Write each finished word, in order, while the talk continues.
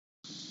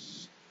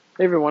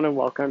Hey everyone, and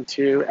welcome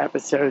to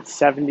episode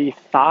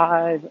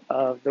 75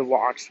 of the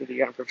Walks for the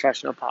Young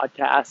Professional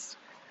podcast.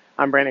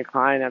 I'm Brandon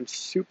Klein. I'm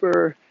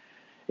super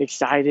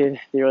excited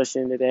that you're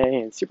listening today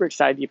and super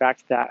excited to get back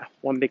to that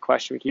one big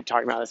question we keep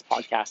talking about in this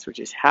podcast, which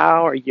is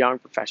how are young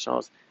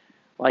professionals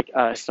like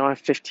us, don't have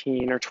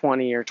 15 or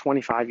 20 or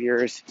 25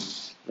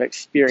 years of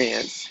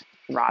experience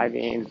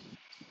thriving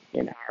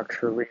in our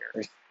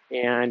careers?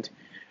 And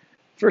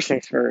first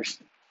things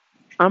first,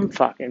 I'm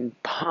fucking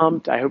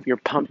pumped. I hope you're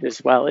pumped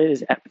as well. It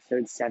is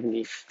episode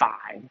 75.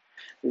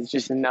 It's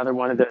just another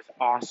one of those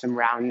awesome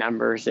round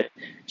numbers that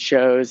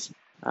shows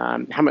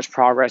how much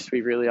progress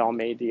we really all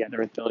made together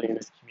with building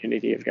this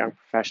community of young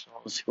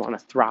professionals who want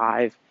to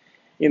thrive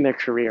in their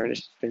career. And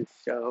it's just been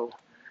so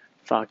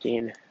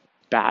fucking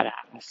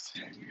badass.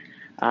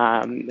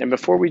 And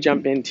before we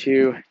jump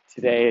into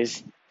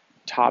today's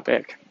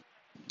topic,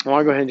 I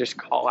want to go ahead and just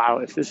call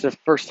out, if this is the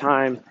first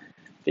time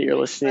that you're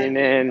listening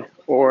in,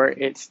 or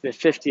it's the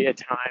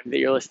 50th time that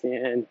you're listening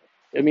in,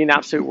 it would mean the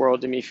absolute world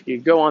to me if you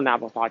could go on the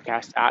Apple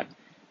Podcast app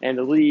and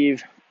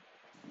leave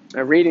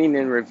a rating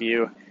and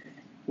review.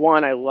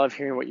 One, I love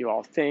hearing what you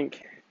all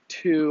think.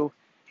 Two,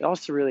 it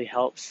also really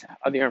helps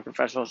other young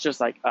professionals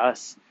just like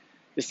us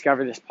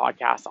discover this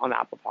podcast on the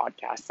Apple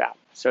Podcast app.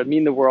 So it'd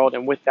mean the world.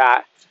 And with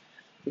that,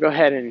 we'll go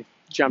ahead and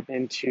jump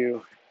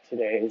into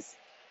today's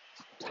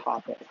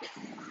topic.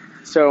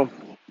 So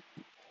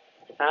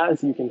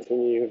as you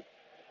continue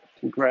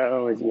to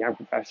grow as a young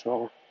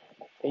professional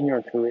in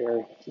your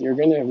career, you're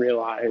going to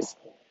realize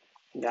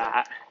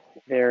that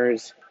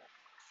there's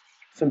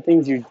some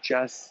things you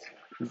just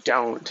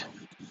don't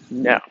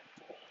know.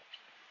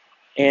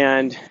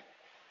 And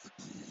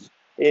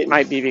it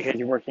might be because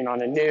you're working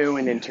on a new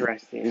and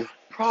interesting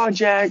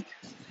project,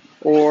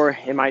 or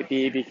it might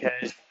be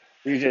because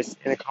you're just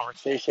in a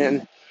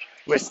conversation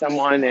with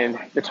someone and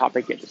the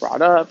topic gets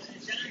brought up.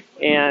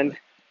 And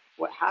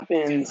what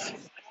happens,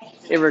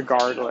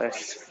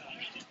 irregardless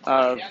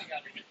of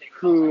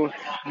who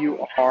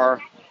you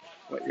are,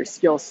 what your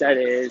skill set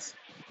is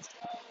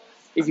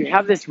you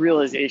have this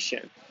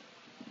realization.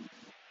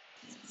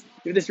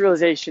 You have this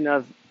realization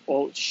of,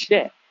 well,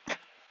 shit. I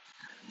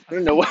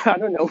don't know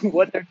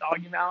what they're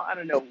talking about. I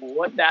don't know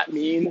what that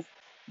means.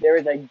 There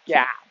is a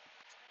gap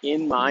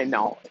in my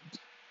knowledge.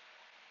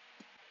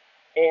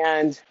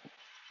 And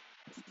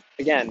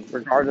again,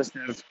 regardless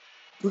of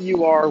who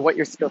you are, what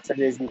your skill set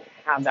is, you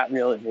have that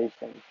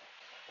realization.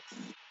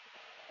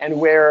 And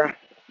where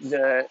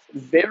the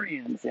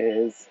variance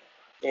is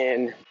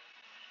in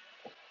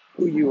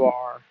who you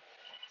are,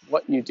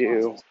 what you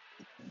do,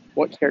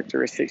 what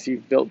characteristics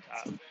you've built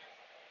up,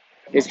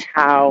 is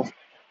how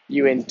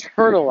you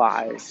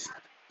internalize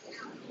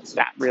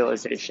that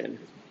realization.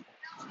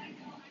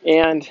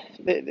 And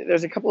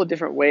there's a couple of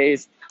different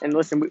ways. And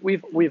listen,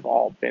 we've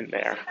all been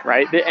there,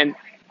 right? And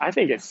I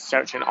think it's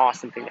such an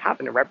awesome thing to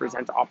happen. It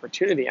represents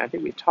opportunity. I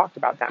think we've talked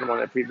about that in one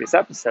of the previous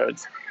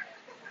episodes.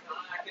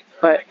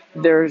 But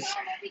there's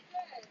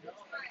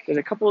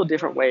a couple of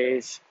different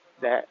ways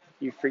that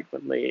you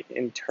frequently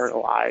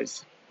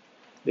internalize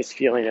this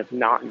feeling of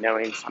not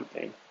knowing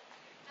something.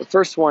 The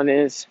first one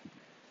is,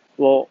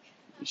 well,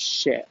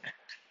 shit,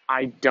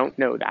 I don't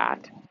know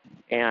that,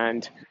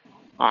 and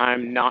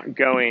I'm not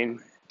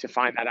going to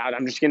find that out.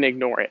 I'm just going to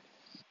ignore it.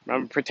 I'm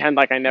going to pretend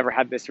like I never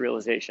had this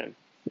realization.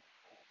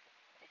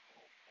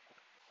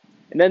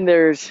 And then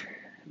there's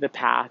the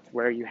path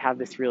where you have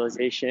this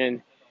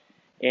realization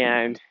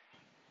and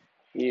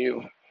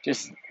you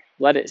just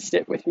let it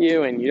sit with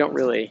you and you don't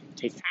really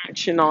take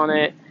action on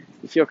it.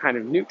 You feel kind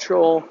of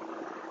neutral,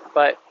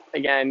 but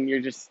again, you're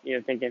just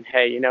thinking,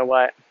 hey, you know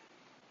what?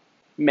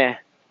 Meh,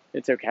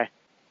 it's okay.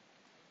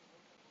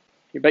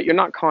 But you're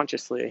not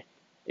consciously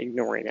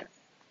ignoring it.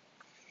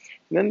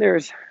 And then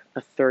there's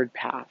a third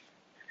path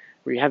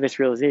where you have this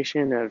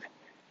realization of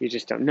you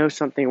just don't know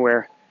something,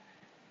 where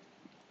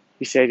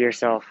you say to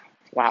yourself,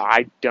 wow,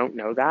 I don't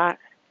know that,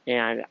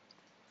 and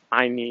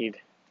I need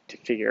to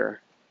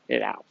figure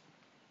it out.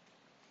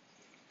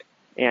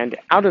 And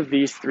out of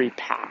these three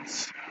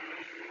paths,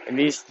 and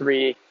these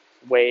three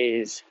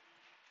ways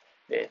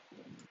that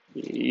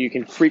you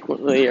can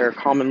frequently or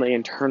commonly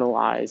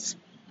internalize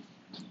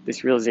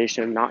this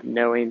realization of not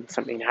knowing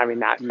something, having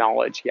that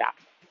knowledge gap.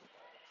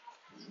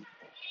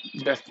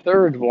 The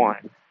third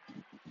one,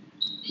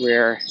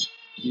 where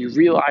you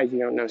realize you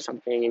don't know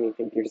something and you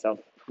think to yourself,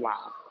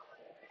 wow,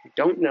 I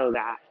don't know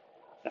that,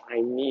 but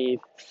I need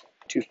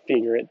to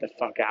figure it the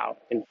fuck out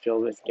and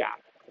fill this gap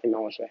in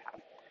knowledge I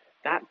have.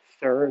 That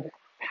third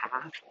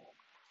path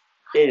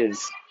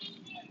is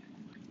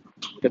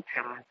the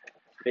path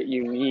that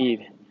you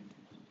need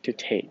to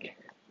take.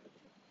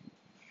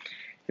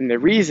 And the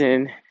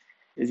reason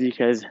is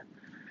because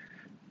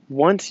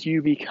once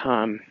you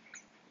become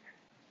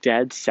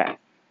dead set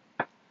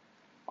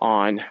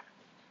on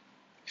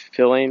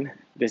filling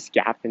this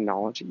gap in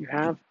knowledge that you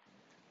have,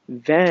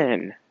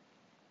 then,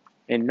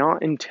 and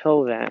not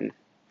until then,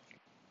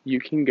 you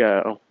can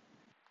go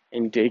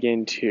and dig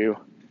into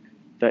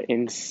the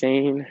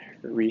insane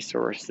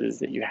resources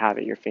that you have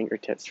at your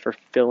fingertips for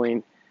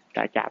filling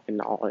that gap in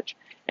knowledge,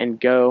 and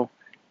go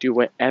do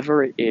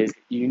whatever it is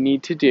you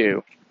need to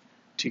do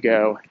to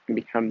go and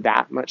become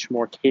that much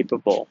more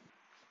capable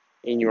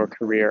in your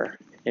career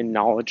and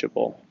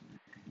knowledgeable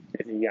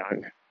as a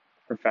young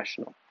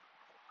professional.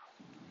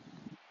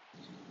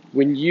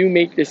 When you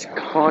make this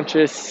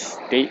conscious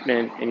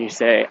statement and you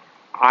say,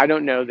 I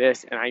don't know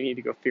this and I need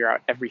to go figure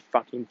out every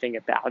fucking thing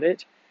about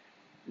it,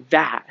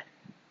 that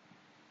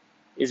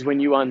is when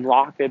you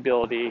unlock the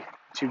ability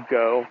to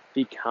go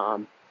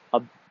become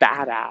a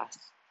badass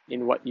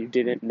in what you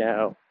didn't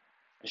know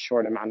a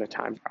short amount of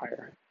time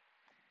prior.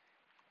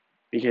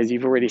 Because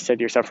you've already said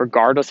to yourself,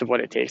 regardless of what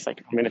it takes,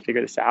 like, I'm going to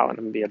figure this out and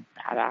I'm going to be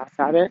a badass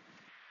at it.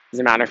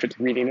 Doesn't matter if it's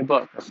reading a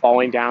book or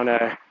falling down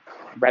a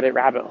Reddit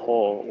rabbit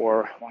hole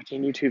or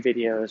watching YouTube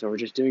videos or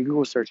just doing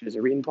Google searches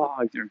or reading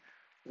blogs or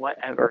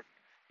whatever,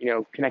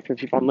 connecting with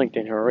people on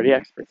LinkedIn who are already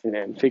experts in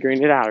it and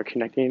figuring it out or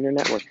connecting in your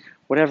network,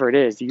 whatever it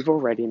is, you've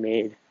already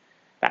made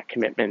that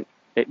commitment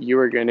that you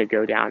are going to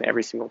go down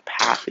every single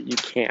path that you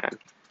can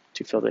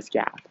to fill this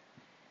gap.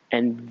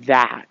 And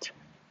that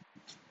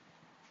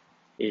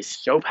is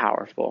so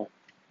powerful.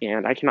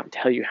 And I cannot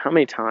tell you how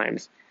many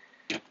times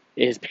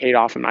it has paid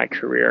off in my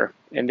career.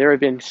 And there have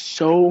been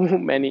so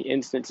many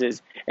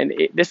instances, and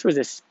this was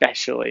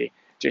especially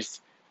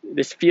just,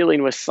 this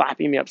feeling was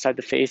slapping me upside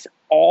the face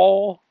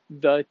all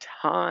the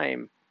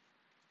time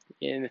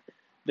in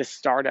the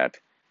startup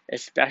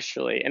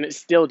especially, and it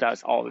still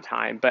does all the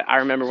time. But I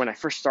remember when I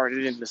first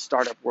started in the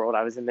startup world,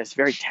 I was in this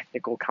very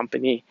technical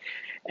company,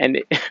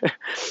 and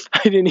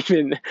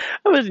I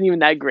wasn't even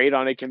that great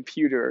on a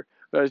computer,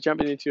 but I was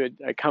jumping into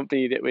a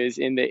company that was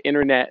in the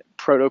internet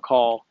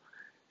protocol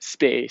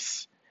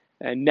space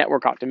and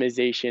network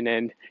optimization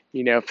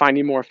and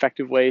finding more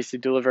effective ways to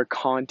deliver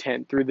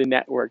content through the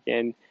network.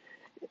 And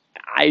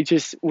I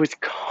just was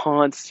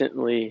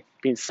constantly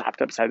being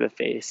slapped upside the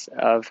face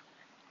of,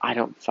 I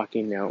don't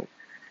fucking know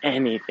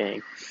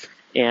anything.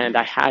 And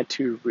I had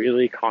to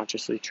really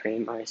consciously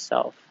train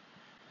myself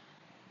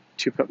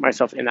to put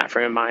myself in that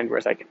frame of mind where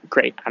it's like,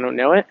 great, I don't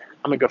know it,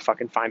 I'm gonna go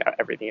fucking find out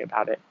everything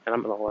about it and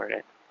I'm gonna learn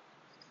it.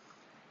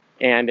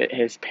 And it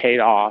has paid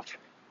off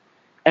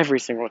every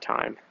single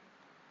time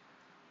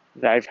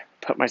that I've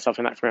put myself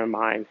in that frame of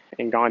mind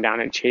and gone down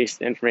and chased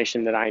the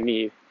information that I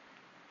need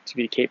to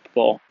be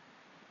capable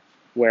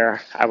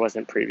where I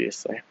wasn't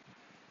previously.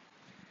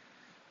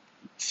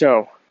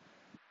 So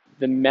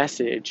the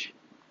message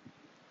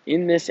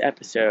in this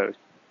episode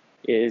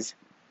is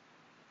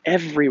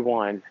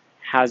everyone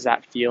has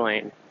that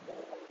feeling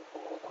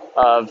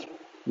of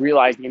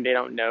realizing they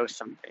don't know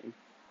something,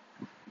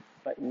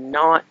 but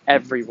not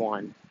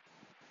everyone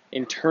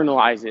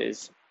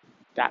internalizes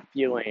that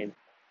feeling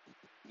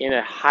in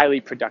a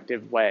highly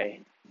productive way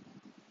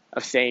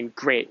of saying,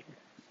 great,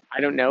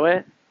 I don't know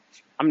it,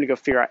 I'm going to go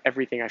figure out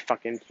everything I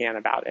fucking can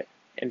about it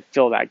and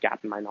fill that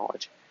gap in my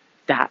knowledge.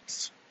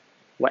 That's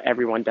what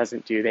everyone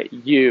doesn't do, that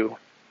you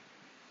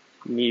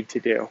need to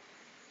do,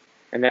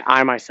 and that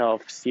I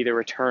myself see the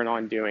return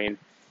on doing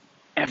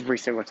every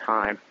single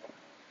time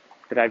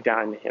that I've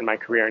done in my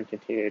career and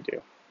continue to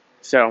do.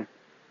 So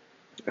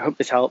I hope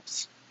this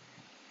helps.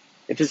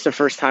 If this is the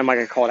first time, like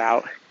I called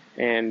out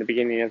in the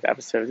beginning of the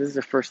episode, this is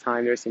the first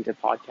time you're listening to a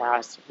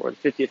podcast, or the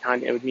 50th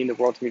time, it would mean the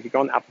world to me if you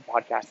go on the Apple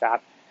Podcast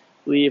app,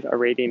 leave a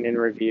rating and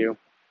a review.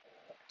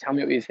 Tell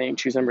me what you think.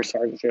 Choose number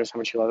stars and show us how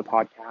much you love the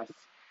podcast.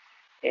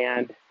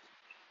 And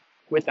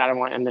with that, I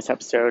want to end this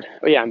episode.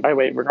 Oh yeah, and by the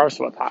way, regardless of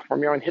what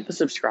platform you're on, hit the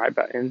subscribe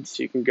button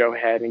so you can go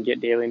ahead and get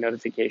daily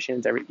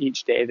notifications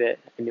each day that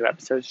a new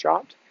episode is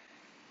dropped.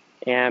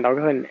 And I'll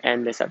go ahead and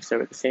end this episode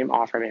with the same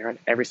offer I make on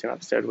every single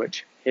episode,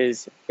 which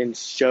has been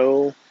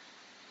so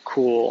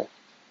cool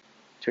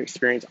to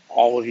experience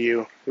all of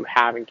you who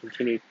have and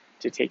continue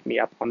to take me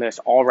up on this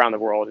all around the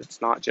world.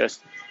 It's not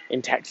just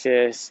in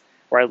Texas,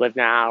 where I live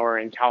now, or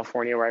in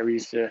California, where I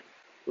used to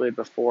live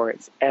before.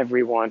 It's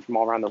everyone from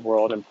all around the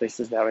world and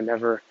places that I would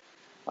never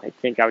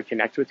think I would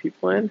connect with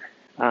people in,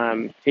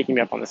 taking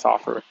me up on this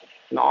offer.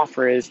 And the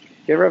offer is,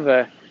 if you ever have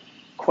a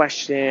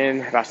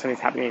question about something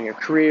that's happening in your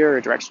career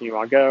or direction you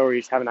want to go, or you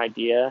just have an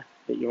idea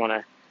that you want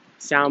to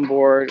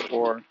soundboard,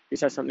 or you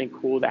just have something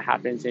cool that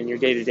happens in your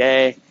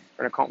day-to-day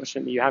or an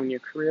accomplishment that you have in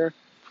your career,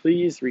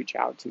 please reach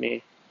out to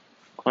me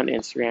on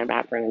Instagram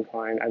at Brandon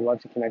Klein. I'd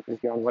love to connect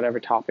with you on whatever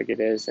topic it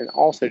is, and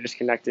also just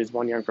connect as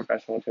one young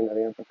professional to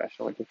another young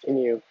professional and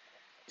continue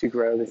to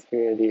grow this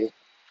community,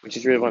 which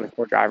is really one of the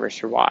core drivers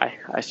for why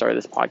I started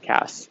this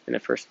podcast in the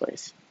first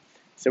place.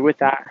 So with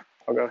that,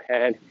 I'll go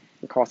ahead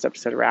and call this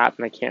episode a wrap,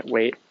 and I can't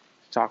wait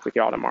to talk with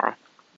you all tomorrow.